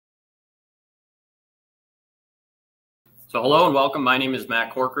So hello and welcome. My name is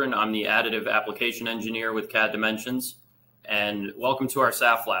Matt Corcoran. I'm the additive application engineer with CADimensions, and welcome to our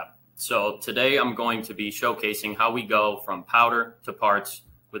SAF lab. So today I'm going to be showcasing how we go from powder to parts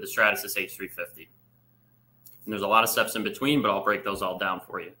with the Stratasys H350. And there's a lot of steps in between, but I'll break those all down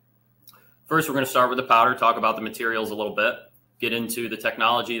for you. First, we're going to start with the powder, talk about the materials a little bit, get into the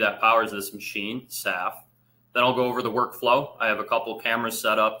technology that powers this machine, SAF. Then I'll go over the workflow. I have a couple cameras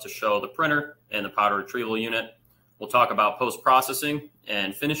set up to show the printer and the powder retrieval unit. We'll talk about post-processing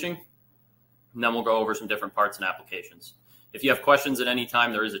and finishing, and then we'll go over some different parts and applications. If you have questions at any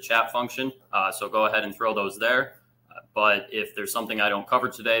time, there is a chat function, so go ahead and throw those there. But if there's something I don't cover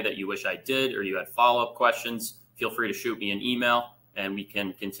today that you wish I did, or you had follow-up questions, feel free to shoot me an email, and we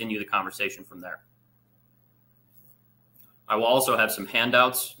can continue the conversation from there. I will also have some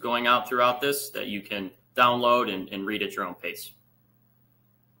handouts going out throughout this that you can download and read at your own pace.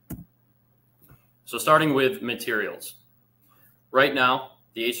 So starting with materials. Right now,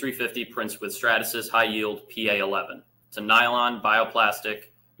 the H350 prints with Stratasys high-yield PA11. It's a nylon bioplastic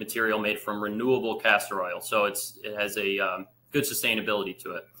material made from renewable castor oil. So it has a good sustainability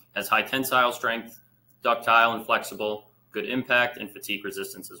to it. It has high tensile strength, ductile and flexible, good impact and fatigue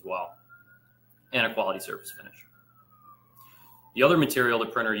resistance as well, and a quality surface finish. The other material the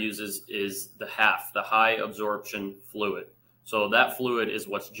printer uses is the HAF, the high absorption fluid. So that fluid is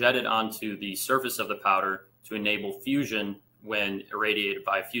what's jetted onto the surface of the powder to enable fusion when irradiated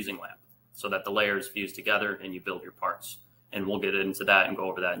by a fusing lamp, so that the layers fuse together and you build your parts. And we'll get into that and go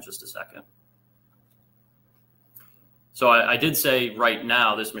over that in just a second. So I did say right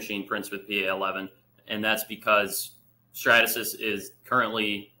now this machine prints with PA11, and that's because Stratasys is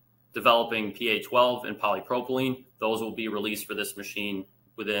currently developing PA12 and polypropylene. Those will be released for this machine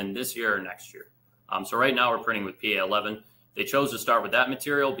within this year or next year. So right now we're printing with PA11. They chose to start with that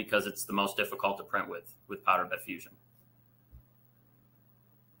material because it's the most difficult to print with powder bed fusion.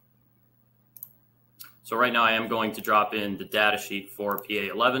 So right now I am going to drop in the data sheet for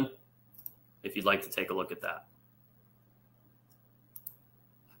PA11 if you'd like to take a look at that.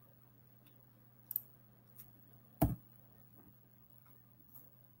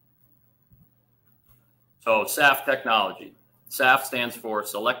 So SAF Technology. SAF stands for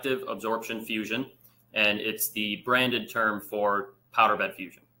Selective Absorption Fusion, and it's the branded term for powder bed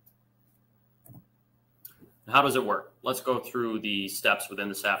fusion. How does it work? Let's go through the steps within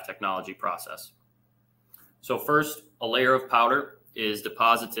the SAF technology process. So first, a layer of powder is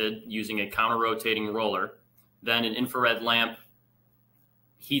deposited using a counter-rotating roller. Then an infrared lamp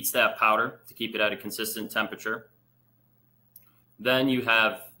heats that powder to keep it at a consistent temperature. Then you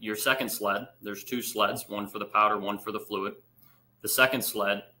have your second sled. There's two sleds, one for the powder, one for the fluid. The second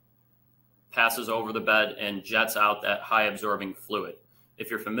sled passes over the bed and jets out that high absorbing fluid. If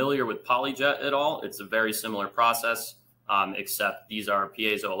you're familiar with PolyJet at all, it's a very similar process, except these are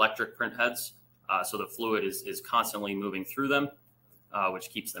piezoelectric print heads. So the fluid is constantly moving through them, which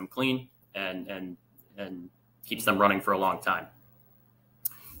keeps them clean and keeps them running for a long time.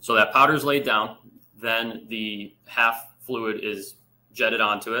 So that powder is laid down, then the HAF fluid is jetted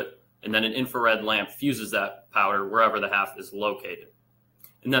onto it, and then an infrared lamp fuses that powder wherever the HAF is located.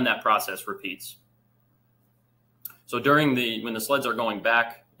 And then that process repeats. So when the sleds are going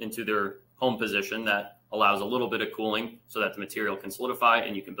back into their home position, that allows a little bit of cooling so that the material can solidify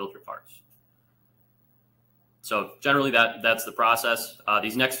and you can build your parts. So generally that's the process.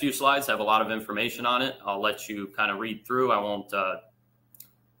 These next few slides have a lot of information on it. I'll let you kind of read through. I won't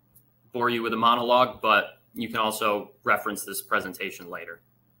bore you with a monologue, but you can also reference this presentation later.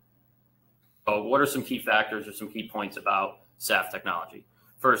 So what are some key factors or some key points about SAF technology?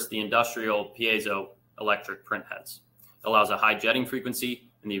 First, the industrial piezoelectric print heads. It allows a high jetting frequency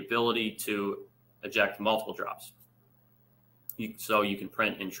and the ability to eject multiple drops. So you can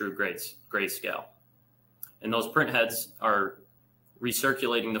print in true grayscale. And those print heads are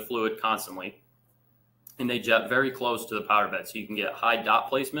recirculating the fluid constantly, and they jet very close to the powder bed. So you can get high dot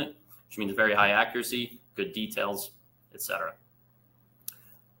placement, which means very high accuracy, good details, etc.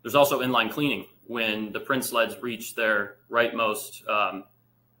 There's also inline cleaning. When the print sleds reach their rightmost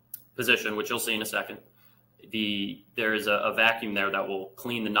position, which you'll see in a second, there is a vacuum there that will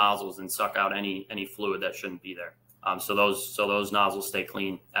clean the nozzles and suck out any fluid that shouldn't be there. So those nozzles stay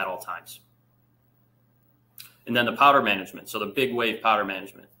clean at all times. And then the powder management, so the big wave powder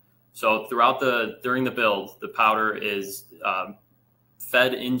management. So during the build, the powder is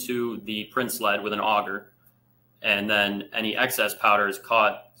fed into the print sled with an auger, and then any excess powder is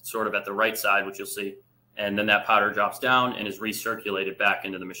caught sort of at the right side, which you'll see, and then that powder drops down and is recirculated back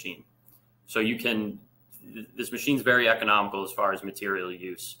into the machine. So this machine's very economical as far as material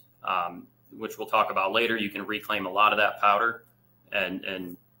use. which we'll talk about later, you can reclaim a lot of that powder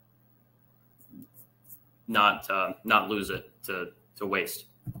and not lose it to waste.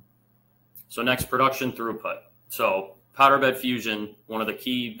 So next, production throughput. So powder bed fusion, one of the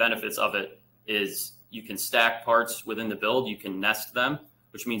key benefits of it is you can stack parts within the build. You can nest them,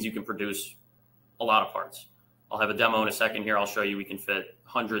 which means you can produce a lot of parts. I'll have a demo in a second here. I'll show you we can fit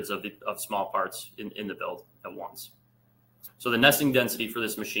hundreds of small parts in the build at once. So the nesting density for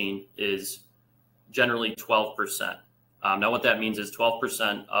this machine is generally 12%. Now what that means is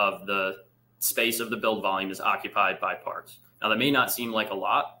 12% of the space of the build volume is occupied by parts. Now that may not seem like a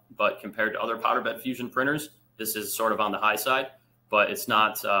lot, but compared to other powder bed fusion printers, this is sort of on the high side, but it's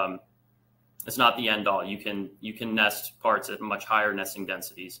not the end all. You can nest parts at much higher nesting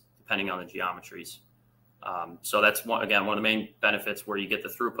densities depending on the geometries. So that's one of the main benefits where you get the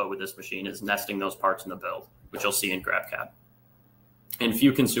throughput with this machine is nesting those parts in the build, which you'll see in GrabCAD. And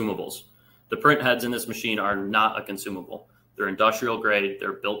few consumables. The print heads in this machine are not a consumable. They're industrial grade,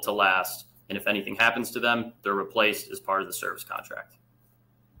 they're built to last, and if anything happens to them, they're replaced as part of the service contract.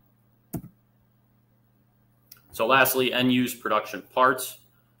 So lastly, end-use production parts.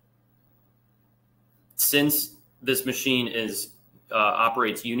 Since this machine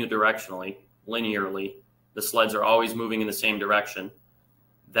operates unidirectionally, linearly, the sleds are always moving in the same direction.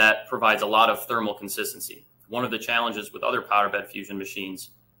 That provides a lot of thermal consistency. One of the challenges with other powder bed fusion machines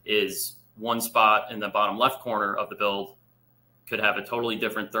is one spot in the bottom left corner of the build could have a totally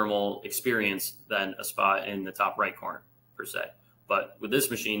different thermal experience than a spot in the top right corner, per se. But with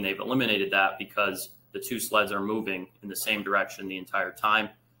this machine, they've eliminated that because the two sleds are moving in the same direction the entire time,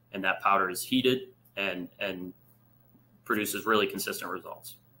 and that powder is heated and produces really consistent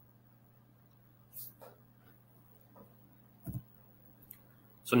results.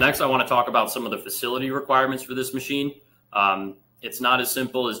 So next, I want to talk about some of the facility requirements for this machine. It's not as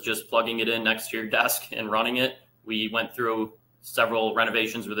simple as just plugging it in next to your desk and running it. We went through several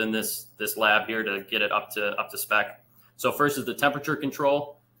renovations within this lab here to get it up to spec. So first is the temperature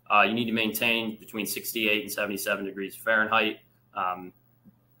control. You need to maintain between 68 and 77 degrees Fahrenheit.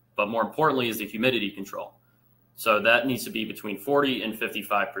 But more importantly is the humidity control. So that needs to be between 40 and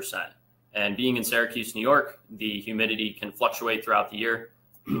 55%. And being in Syracuse, New York, the humidity can fluctuate throughout the year.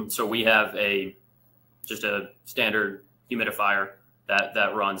 So we have just a standard humidifier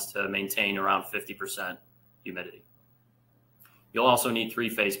that runs to maintain around 50% humidity. You'll also need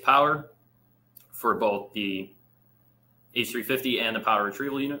three-phase power for both the H350 and the powder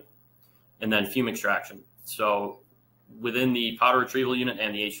retrieval unit, and then fume extraction. So within the powder retrieval unit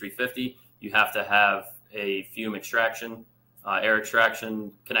and the H350, you have to have a fume extraction, air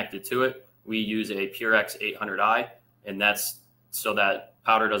extraction connected to it. We use a Purex 800i, and that's so that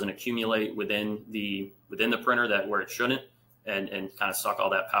powder doesn't accumulate within the printer where it shouldn't, and kind of suck all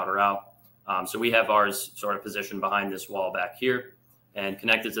that powder out. So we have ours sort of positioned behind this wall back here, and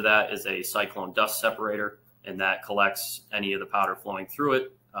connected to that is a cyclone dust separator, and that collects any of the powder flowing through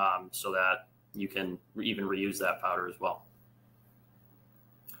it so that you can even reuse that powder as well.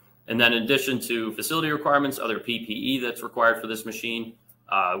 And then in addition to facility requirements, other PPE that's required for this machine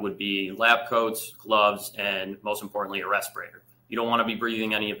would be lab coats, gloves, and most importantly, a respirator. You don't want to be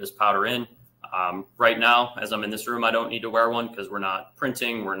breathing any of this powder in. Right now, as I'm in this room, I don't need to wear one because we're not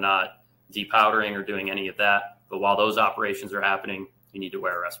printing, we're not depowdering or doing any of that. But while those operations are happening, you need to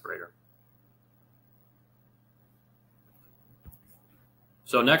wear a respirator.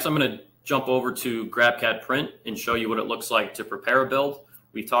 So next, I'm going to jump over to GrabCAD Print and show you what it looks like to prepare a build.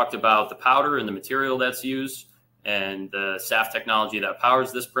 We've talked about the powder and the material that's used and the SAF technology that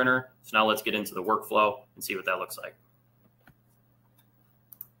powers this printer. So now let's get into the workflow and see what that looks like.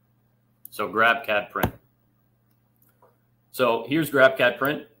 So GrabCAD Print. So here's GrabCAD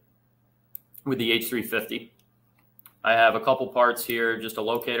Print with the H350. I have a couple parts here, just a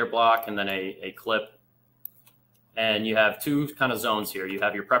locator block and then a clip. And you have two kind of zones here. You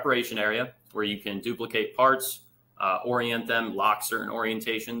have your preparation area where you can duplicate parts, orient them, lock certain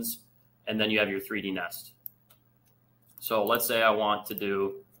orientations, and then you have your 3D nest. So let's say I want to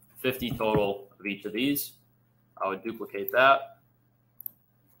do 50 total of each of these. I would duplicate that,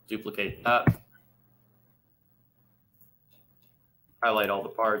 highlight all the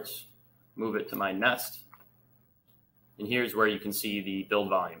parts, move it to my nest, and here's where you can see the build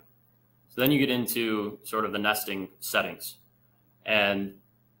volume. So then you get into sort of the nesting settings. And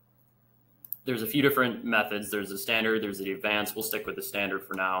there's a few different methods. There's the standard, there's the advanced. We'll stick with the standard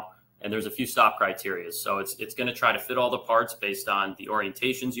for now. And there's a few stop criteria. So it's going to try to fit all the parts based on the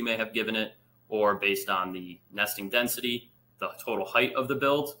orientations you may have given it, or based on the nesting density, the total height of the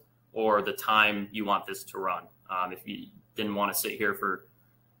build, or the time you want this to run. If you didn't want to sit here for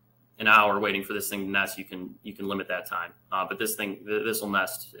an hour waiting for this thing to nest, you can limit that time. But this will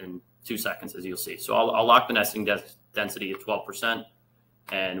nest in 2 seconds, as you'll see. So I'll lock the nesting density at 12%,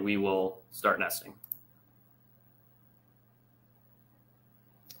 and we will start nesting.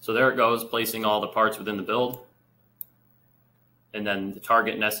 So there it goes, placing all the parts within the build. And then the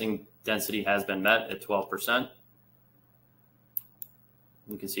target nesting density has been met at 12%.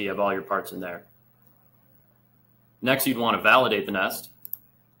 You can see you have all your parts in there. Next, you'd want to validate the nest.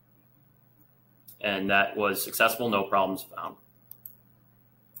 And that was successful, no problems found.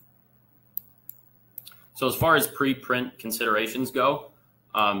 So as far as pre-print considerations go,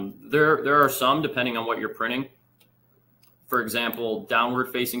 there are some depending on what you're printing. For example,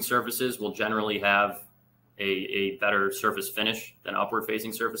 downward-facing surfaces will generally have a better surface finish than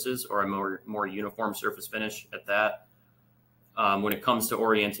upward-facing surfaces, or a more uniform surface finish at that. When it comes to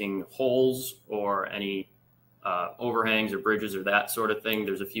orienting holes or any overhangs or bridges or that sort of thing,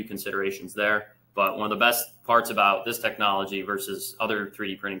 there's a few considerations there. But one of the best parts about this technology versus other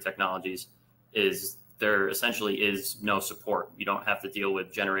 3D printing technologies is there essentially is no support. You don't have to deal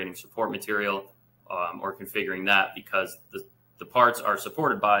with generating support material or configuring that, because the parts are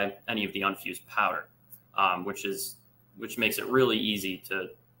supported by any of the unfused powder, which makes it really easy to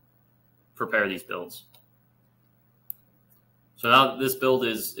prepare these builds. So now this build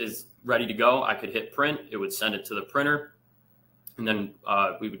is ready to go. I could hit print, it would send it to the printer, and then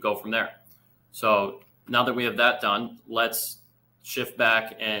we would go from there. So now that we have that done, let's shift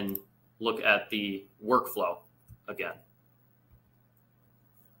back and look at the workflow again.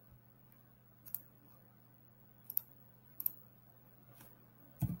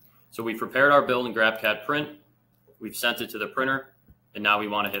 So we prepared our build in GrabCAD Print. We've sent it to the printer, and now we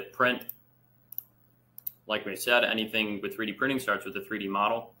want to hit print. Like we said, anything with 3D printing starts with a 3D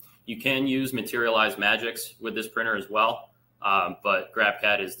model. You can use materialized magics with this printer as well, but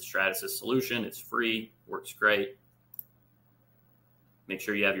GrabCAD is the Stratasys solution. It's free, works great. Make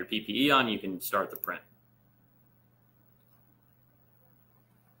sure you have your PPE on, you can start the print.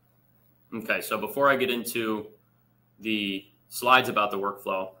 Okay, so before I get into the slides about the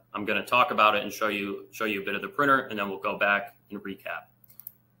workflow, I'm going to talk about it and show you a bit of the printer, and then we'll go back and recap.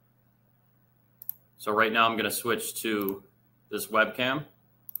 So right now I'm going to switch to this webcam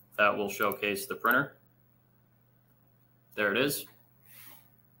that will showcase the printer. There it is.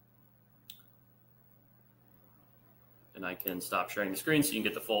 And I can stop sharing the screen so you can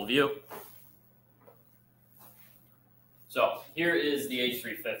get the full view. So here is the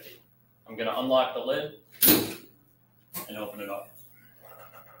H350. I'm going to unlock the lid and open it up.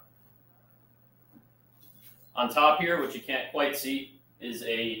 On top here, which you can't quite see, is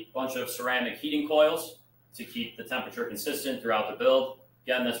a bunch of ceramic heating coils to keep the temperature consistent throughout the build.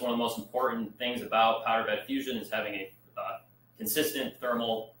 Again, that's one of the most important things about powder bed fusion, is having a consistent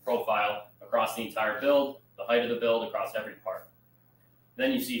thermal profile across the entire build, the height of the build across every part.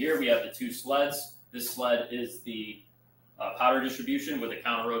 Then you see here we have the two sleds. This sled is the powder distribution with a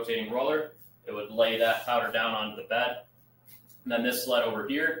counter-rotating roller. It would lay that powder down onto the bed. And then this sled over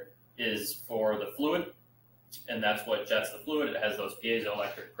here is for the fluid, and that's what jets the fluid. It has those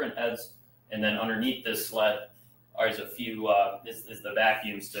piezoelectric print heads. And then underneath this sled is a few is the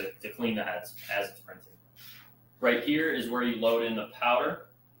vacuums to clean the heads as it's printing. Right here is where you load in the powder.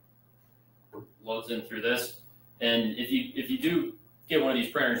 Loads in through this. And if you do get one of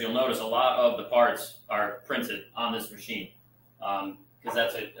these printers, you'll notice a lot of the parts are printed on this machine, because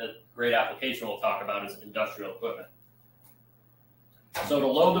that's a great application we'll talk about is industrial equipment. So to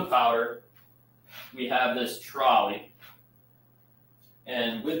load the powder, we have this trolley,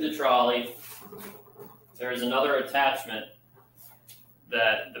 and with the trolley, there is another attachment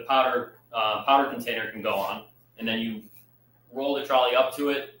that the powder container can go on, and then you roll the trolley up to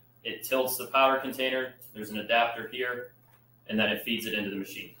it. It tilts the powder container. There's an adapter here, and then it feeds it into the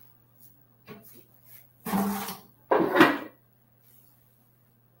machine.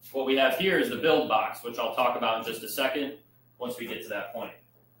 What we have here is the build box, which I'll talk about in just a second once we get to that point.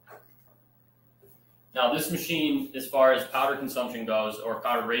 Now, this machine, as far as powder consumption goes, or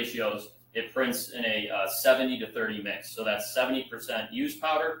powder ratios, it prints in a 70 to 30 mix. So that's 70% used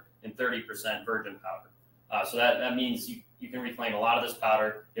powder and 30% virgin powder. So that means you can reclaim a lot of this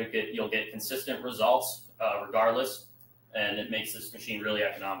powder. You'll get consistent results regardless, and it makes this machine really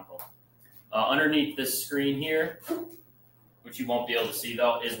economical. Underneath this screen here, which you won't be able to see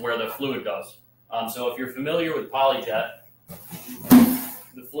though, is where the fluid goes. So if you're familiar with PolyJet,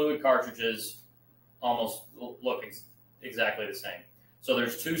 the fluid cartridges almost look exactly the same. So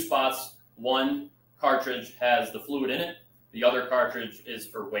there's two spots. One cartridge has the fluid in it. The other cartridge is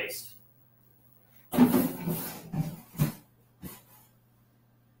for waste.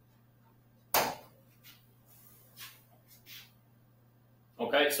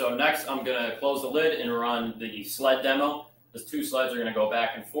 Okay, so next I'm going to close the lid and run the sled demo. Those two sleds are going to go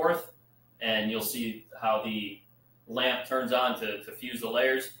back and forth, and you'll see how the lamp turns on to fuse the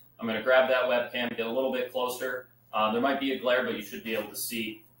layers. I'm going to grab that webcam, get a little bit closer. There might be a glare, but you should be able to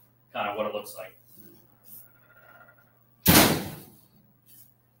see kind of what it looks like.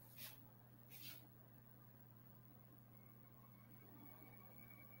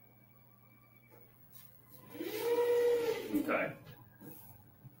 Okay.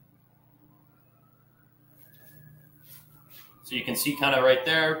 So you can see kind of right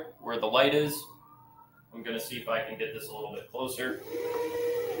there where the light is. I'm going to see if I can get this a little bit closer.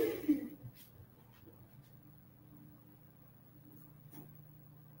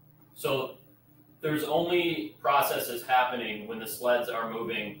 So there's only processes happening when the sleds are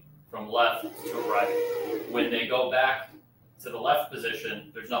moving from left to right. When they go back to the left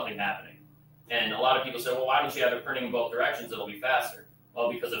position, there's nothing happening. And a lot of people say, well, why don't you have it printing in both directions? It'll be faster.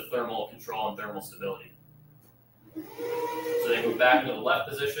 Well, because of thermal control and thermal stability. So they move back into the left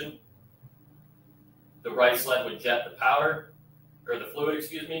position. The right sled would jet the powder, or the fluid,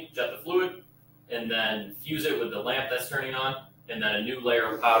 excuse me, jet the fluid, and then fuse it with the lamp that's turning on, and then a new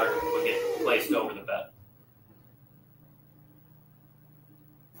layer of powder would get placed over the bed.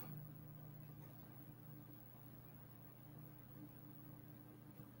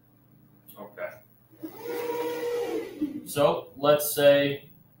 Okay. So let's say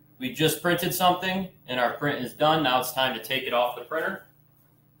we just printed something and our print is done. Now it's time to take it off the printer.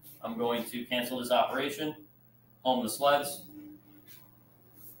 I'm going to cancel this operation, home the sleds.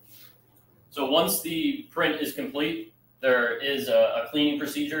 So once the print is complete, there is a cleaning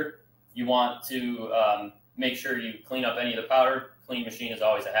procedure. You want to make sure you clean up any of the powder. Clean machine is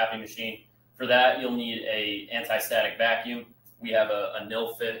always a happy machine. For that, you'll need a anti-static vacuum. We have a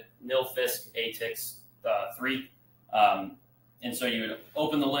Nilfisk ATIX 3. And so you would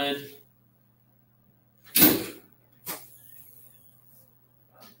open the lid.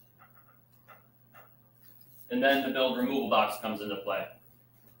 And then the build removal box comes into play.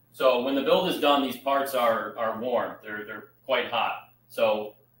 So when the build is done, these parts are warm. They're quite hot.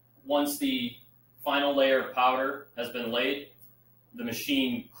 So once the final layer of powder has been laid, the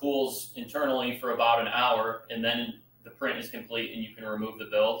machine cools internally for about an hour, and then the print is complete and you can remove the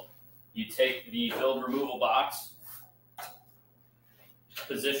build. You take the build removal box,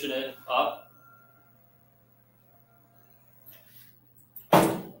 position it up,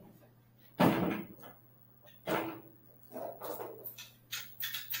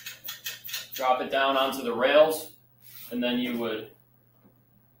 drop it down onto the rails, and then you would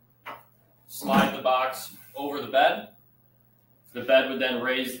slide the box over the bed. The bed would then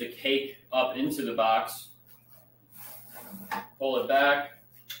raise the cake up into the box, pull it back,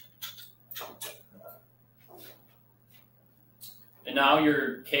 and now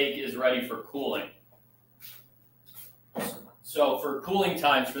your cake is ready for cooling. So for cooling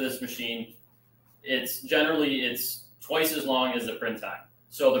times for this machine, it's twice as long as the print time.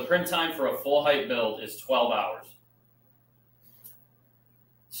 So the print time for a full height build is 12 hours.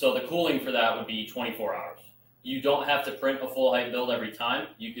 So the cooling for that would be 24 hours. You don't have to print a full height build every time.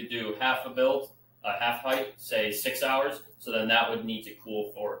 You could do half a build, half height, say 6 hours. So then that would need to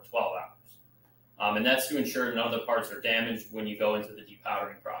cool for 12 hours. And that's to ensure none of the parts are damaged when you go into the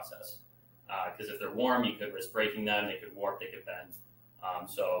depowdering process. Because if they're warm, you could risk breaking them. They could warp, they could bend.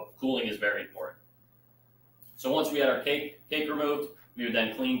 So cooling is very important. So once we had our cake removed, we would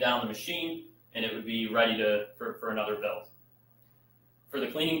then clean down the machine, and it would be ready for another build. For the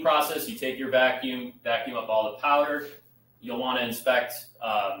cleaning process, you take your vacuum up all the powder. You'll want to inspect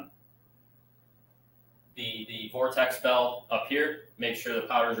the vortex belt up here. Make sure the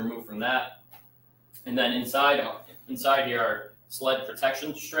powder is removed from that. And then inside here are sled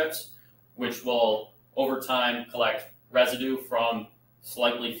protection strips, which will, over time, collect residue from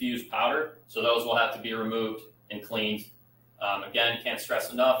slightly fused powder. So those will have to be removed and cleaned. Again, can't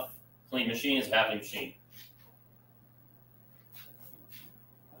stress enough, clean machine is a happy machine.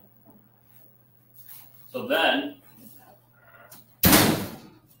 So then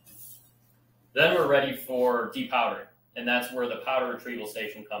we're ready for depowdering, and that's where the powder retrieval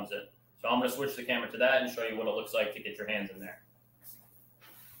station comes in. So I'm going to switch the camera to that and show you what it looks like to get your hands in there.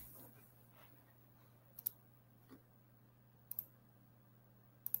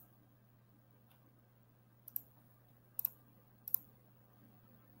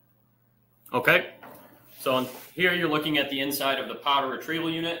 Okay, so here you're looking at the inside of the powder retrieval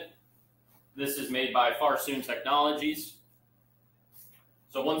unit. This is made by Farsoon Technologies.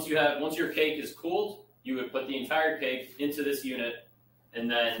 So once your cake is cooled, you would put the entire cake into this unit and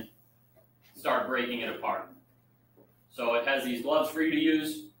then start breaking it apart. So it has these gloves for you to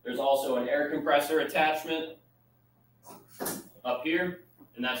use. There's also an air compressor attachment up here,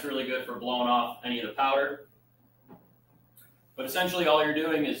 and that's really good for blowing off any of the powder. But essentially all you're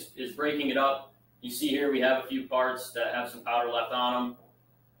doing is breaking it up. You see here we have a few parts that have some powder left on them.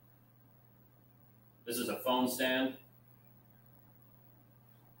 This is a phone stand.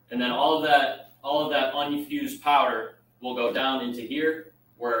 And then all of that unfused powder will go down into here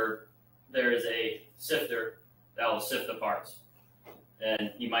where there is a sifter that will sift the parts.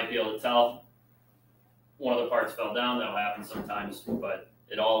 And you might be able to tell one of the parts fell down. That'll happen sometimes, but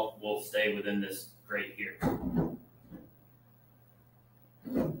it all will stay within this grate here.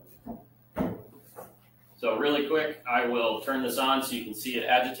 So really quick, I will turn this on so you can see it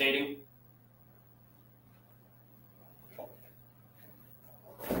agitating.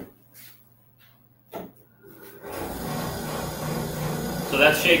 So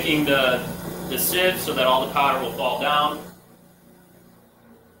that's shaking the sieve so that all the powder will fall down.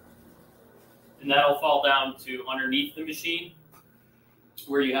 And that'll fall down to underneath the machine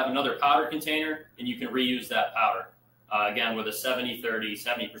where you have another powder container and you can reuse that powder. Again, with a 70-30,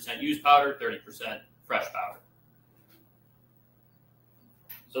 70% used powder, 30% fresh powder.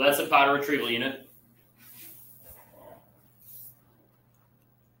 So that's the powder retrieval unit.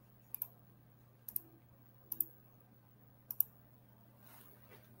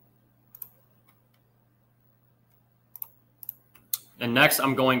 And next,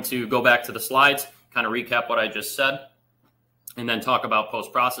 I'm going to go back to the slides, kind of recap what I just said, and then talk about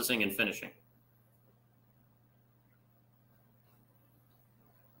post-processing and finishing.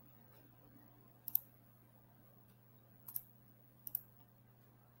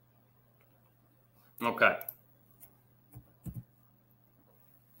 Okay.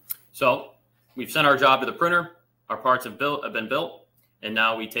 So we've sent our job to the printer. Our parts have been built, and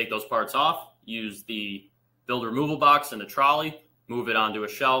now we take those parts off, use the build removal box and the trolley, move it onto a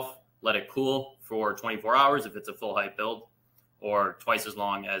shelf, let it cool for 24 hours if it's a full height build, or twice as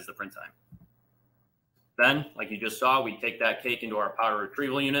long as the print time. Then, like you just saw, we take that cake into our powder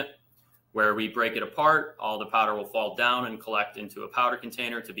retrieval unit where we break it apart. All the powder will fall down and collect into a powder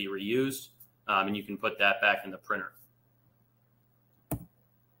container to be reused, and you can put that back in the printer.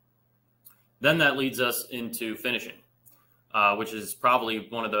 Then that leads us into finishing, which is probably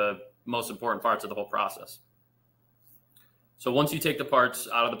one of the most important parts of the whole process. So once you take the parts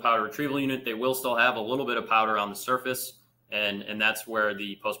out of the powder retrieval unit, they will still have a little bit of powder on the surface, and that's where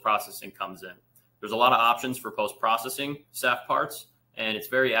the post-processing comes in. There's a lot of options for post-processing SAF parts, and it's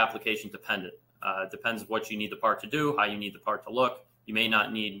very application dependent. It depends what you need the part to do, how you need the part to look. You may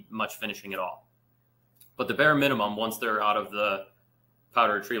not need much finishing at all. But the bare minimum, once they're out of the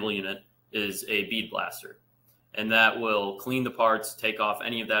powder retrieval unit, is a bead blaster. And that will clean the parts, take off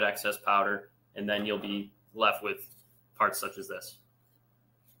any of that excess powder, and then you'll be left with parts such as this.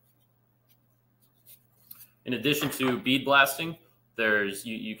 In addition to bead blasting,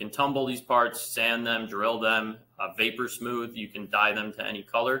 you can tumble these parts, sand them, drill them, vapor smooth. You can dye them to any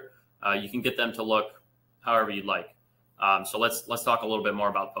color. You can get them to look however you'd like. So let's talk a little bit more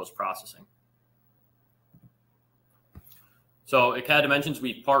about post-processing. So at CADimensions,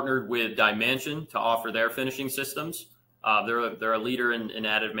 we've partnered with Dyemansion to offer their finishing systems. They're a leader in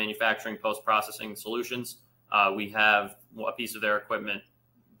additive manufacturing post-processing solutions. We have a piece of their equipment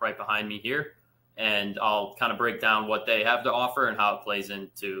right behind me here, and I'll kind of break down what they have to offer and how it plays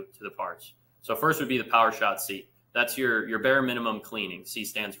into the parts. So first would be the PowerShot C. That's your bare minimum cleaning. C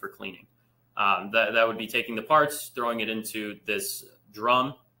stands for cleaning. That would be taking the parts, throwing it into this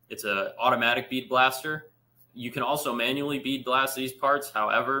drum. It's an automatic bead blaster. You can also manually bead blast these parts.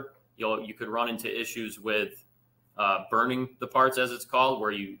 However, you could run into issues with burning the parts, as it's called,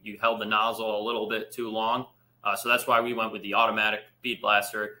 where you held the nozzle a little bit too long. So that's why we went with the automatic bead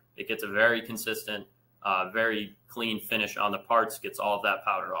blaster. It gets a very consistent, very clean finish on the parts, gets all of that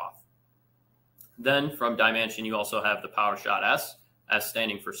powder off. Then from Dyemansion, you also have the PowerShot S, S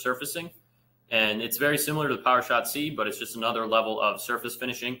standing for surfacing. And it's very similar to the PowerShot C, but it's just another level of surface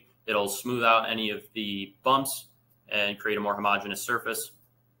finishing. It'll smooth out any of the bumps and create a more homogeneous surface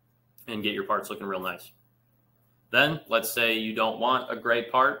and get your parts looking real nice. Then let's say you don't want a gray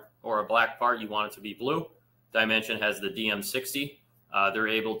part or a black part, you want it to be blue. Dyemansion has the DM60. They're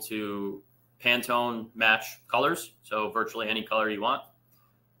able to Pantone match colors, so virtually any color you want.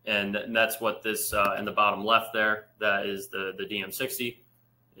 And that's what this in the bottom left there, that is the DM60.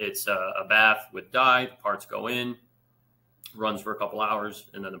 It's a bath with dye. The parts go in, runs for a couple hours,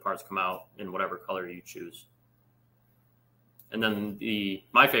 and then the parts come out in whatever color you choose. And then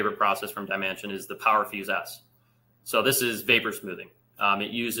my favorite process from Dyemansion is the PowerFuse S. So this is vapor smoothing.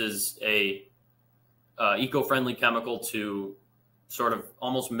 It uses a eco-friendly chemical to sort of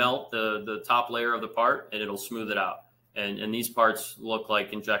almost melt the top layer of the part, and it'll smooth it out. And these parts look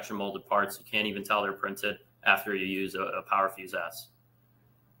like injection molded parts. You can't even tell they're printed after you use a PowerFuse S.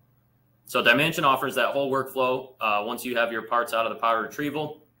 So Dyemansion offers that whole workflow. Once you have your parts out of the powder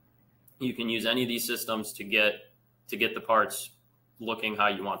retrieval, you can use any of these systems to get the parts looking how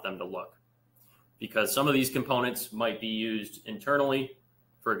you want them to look. Because some of these components might be used internally.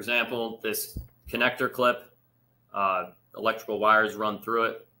 For example, this connector clip, electrical wires run through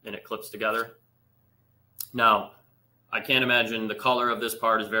it and it clips together. Now, I can't imagine the color of this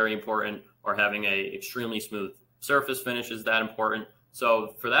part is very important, or having a extremely smooth surface finish is that important.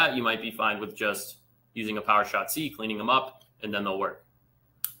 So for that, you might be fine with just using a Power Shot C, cleaning them up, and then they'll work.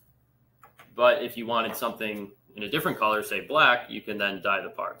 But if you wanted something in a different color, say black, you can then dye the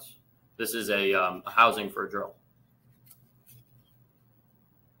parts. This is a housing for a drill.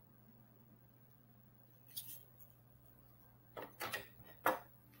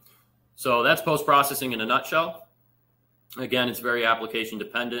 So that's post-processing in a nutshell. Again, it's very application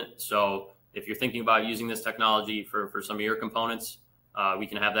dependent. So if you're thinking about using this technology for some of your components, we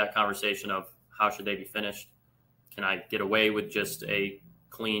can have that conversation of how should they be finished. Can I get away with just a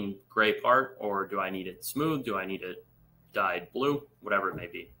clean gray part, or do I need it smooth? Do I need it dyed blue? Whatever it may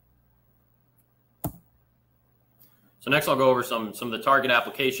be. So next I'll go over some of the target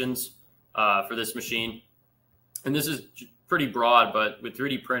applications for this machine. And this is pretty broad, but with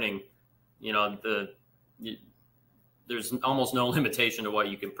 3D printing, you know, there's almost no limitation to what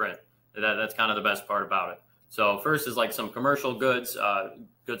you can print. That's kind of the best part about it. So first is like some commercial goods,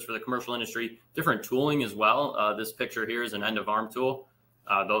 goods for the commercial industry, different tooling as well. This picture here is an end of arm tool.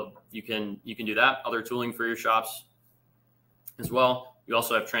 Though you can do that. Other tooling for your shops as well. You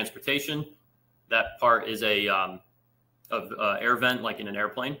also have transportation. That part is a air vent, like in an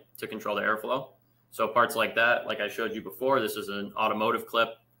airplane, to control the airflow. So parts like that, like I showed you before, this is an automotive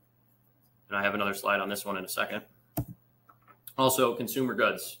clip. And I have another slide on this one in a second. Also consumer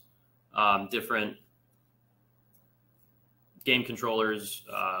goods, different game controllers,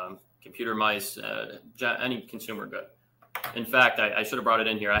 computer mice, any consumer good. In fact, I should have brought it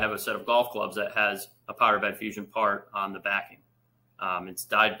in here. I have a set of golf clubs that has a powder bed fusion part on the backing. It's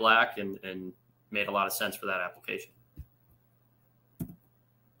dyed black and made a lot of sense for that application.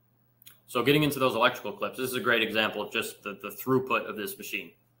 So getting into those electrical clips, this is a great example of just the throughput of this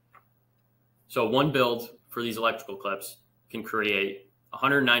machine. So one build for these electrical clips can create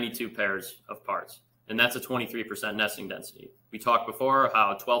 192 pairs of parts, and that's a 23% nesting density. We talked before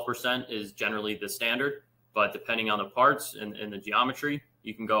how 12% is generally the standard, but depending on the parts and the geometry,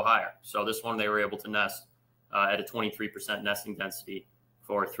 you can go higher. So this one, they were able to nest at a 23% nesting density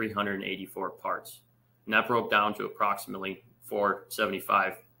for 384 parts. And that broke down to approximately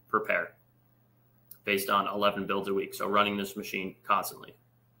 $475 per pair based on 11 builds a week. So running this machine constantly.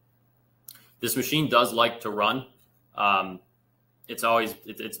 This machine does like to run.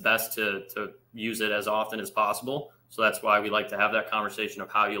 It's best to use it as often as possible. So that's why we like to have that conversation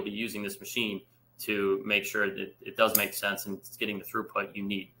of how you'll be using this machine to make sure that it does make sense and it's getting the throughput you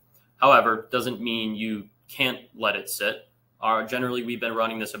need. However, doesn't mean you can't let it sit. Generally, we've been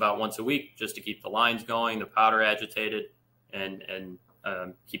running this about once a week just to keep the lines going, the powder agitated, and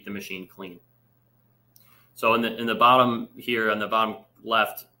keep the machine clean. So in the bottom here, on the bottom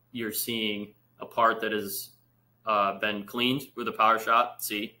left, you're seeing a part that has been cleaned with a Power Shot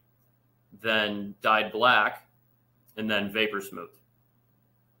C, then dyed black, and then vapor smooth.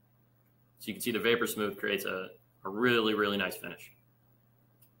 So you can see the vapor smooth creates a really, really nice finish.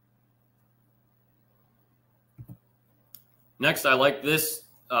 Next, I like this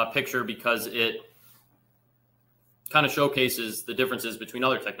picture because it kind of showcases the differences between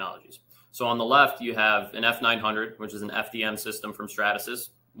other technologies. So on the left, you have an F900, which is an FDM system from Stratasys,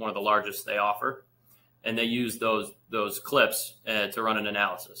 one of the largest they offer. And they use those clips to run an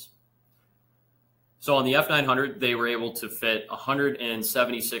analysis. So on the F900, they were able to fit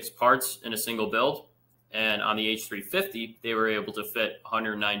 176 parts in a single build. And on the H350, they were able to fit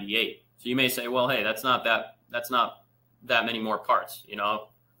 198. So you may say, well, hey, that's not that many more parts. You know,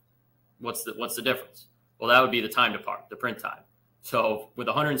 what's the difference? Well, that would be the time to part, the print time. So with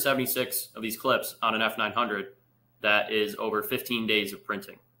 176 of these clips on an F900, that is over 15 days of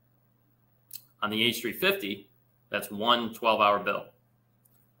printing. On the H350, that's one 12-hour build,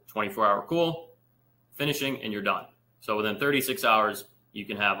 24-hour cool, finishing, and you're done. So within 36 hours, you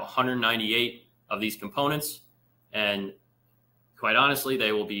can have 198 of these components, and quite honestly,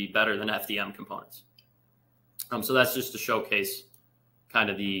 they will be better than FDM components. So that's just to showcase kind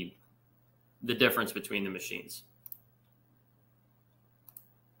of the difference between the machines.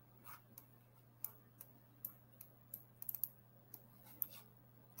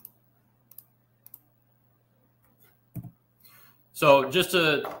 So just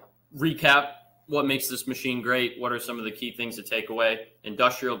to recap what makes this machine great, what are some of the key things to take away?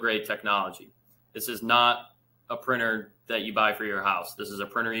 Industrial grade technology. This is not a printer that you buy for your house. This is a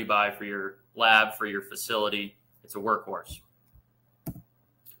printer you buy for your lab, for your facility. It's a workhorse.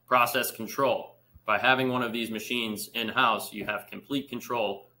 Process control. By having one of these machines in-house, you have complete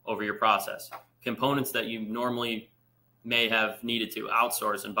control over your process. Components that you normally may have needed to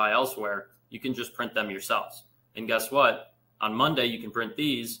outsource and buy elsewhere, you can just print them yourselves. And guess what? On Monday, you can print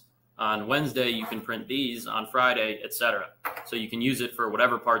these. On Wednesday, you can print these. On Friday, etc. So you can use it for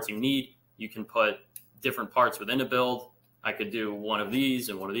whatever parts you need. You can put different parts within a build. I could do one of these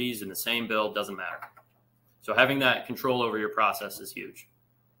and one of these in the same build, doesn't matter. So having that control over your process is huge.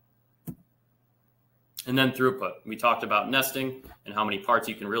 And then throughput. We talked about nesting and how many parts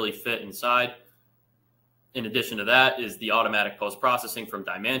you can really fit inside. In addition to that is the automatic post-processing from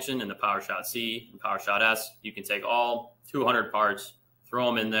Dyemansion and the PowerShot C and PowerShot S. You can take all 200 parts, throw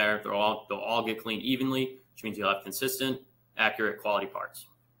them in there, they'll all get cleaned evenly, which means you'll have consistent, accurate, quality parts.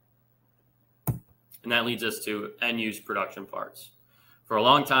 And that leads us to end-use production parts. For a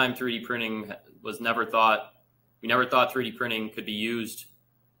long time, 3D printing we never thought 3D printing could be used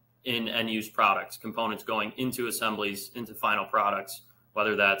in end-use products, components going into assemblies, into final products,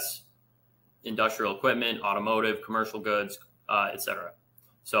 whether that's industrial equipment, automotive, commercial goods, etc.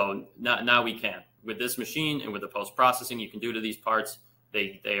 So now we can. With this machine and with the post-processing you can do to these parts,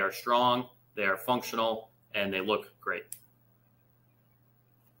 they are strong, they are functional, and they look great.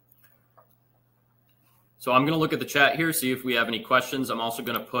 So I'm going to look at the chat here, see if we have any questions. I'm also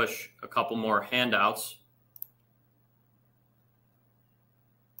going to push a couple more handouts.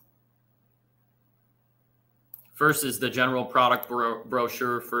 First is the general product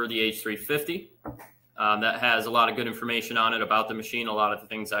brochure for the H350. That has a lot of good information on it about the machine, a lot of the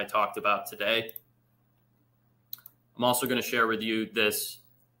things I talked about today. I'm also going to share with you this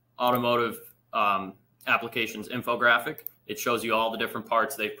automotive applications infographic. It shows you all the different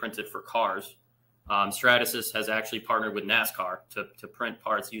parts they've printed for cars. Stratasys has actually partnered with NASCAR to print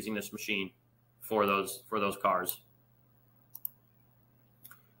parts using this machine for those cars.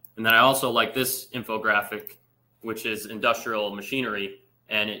 And then I also like this infographic, which is industrial machinery,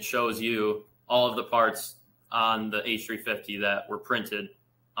 and it shows you all of the parts on the H350 that were printed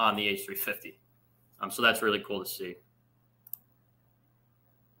on the H350. So that's really cool to see.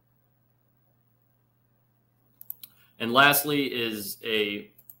 And lastly is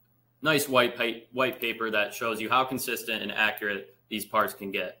a nice white paper that shows you how consistent and accurate these parts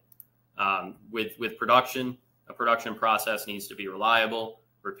can get. With production, a production process needs to be reliable,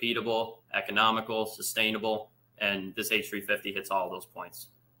 repeatable, economical, sustainable, and this H350 hits all of those points.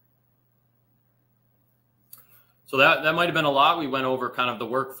 So that might have been a lot. We went over kind of the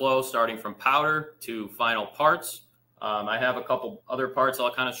workflow starting from powder to final parts. I have a couple other parts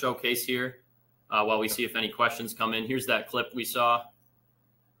I'll kind of showcase here while we see if any questions come in. Here's that clip we saw.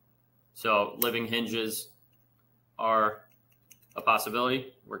 So living hinges are a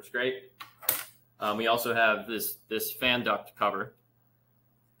possibility. Works great. We also have this fan duct cover.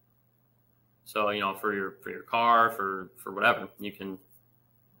 So, you know, for your car, for whatever, you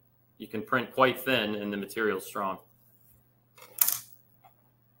can print quite thin and the material's strong.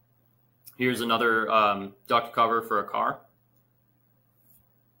 Here's another duct cover for a car.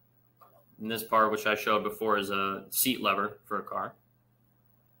 And this part, which I showed before, is a seat lever for a car.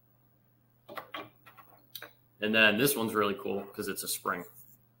 And then this one's really cool because it's a spring.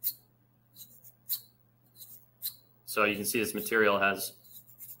 So you can see this material has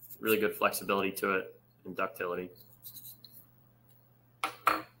really good flexibility to it and ductility.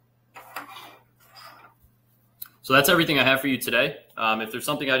 So that's everything I have for you today. If there's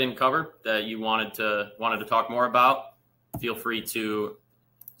something I didn't cover that you wanted to talk more about, feel free to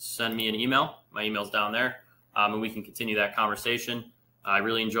send me an email. My email's down there, and we can continue that conversation. I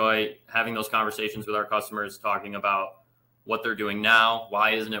really enjoy having those conversations with our customers, talking about what they're doing now,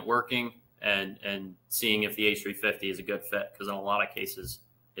 why isn't it working, and seeing if the H350 is a good fit, because in a lot of cases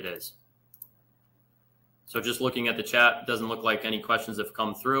it is. So just looking at the chat, doesn't look like any questions have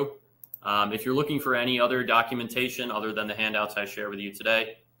come through. If you're looking for any other documentation other than the handouts I share with you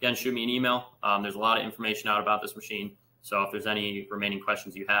today, again, shoot me an email. There's a lot of information out about this machine. So if there's any remaining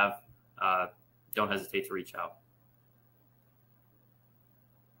questions you have, don't hesitate to reach out.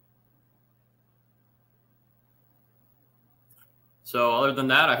 So other than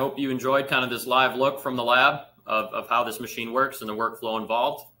that, I hope you enjoyed kind of this live look from the lab of how this machine works and the workflow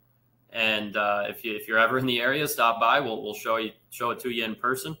involved. And if you're ever in the area, stop by. We'll show it to you in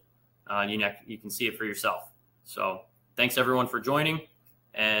person. You can see it for yourself. So thanks everyone for joining,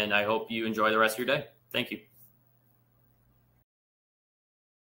 and I hope you enjoy the rest of your day. Thank you.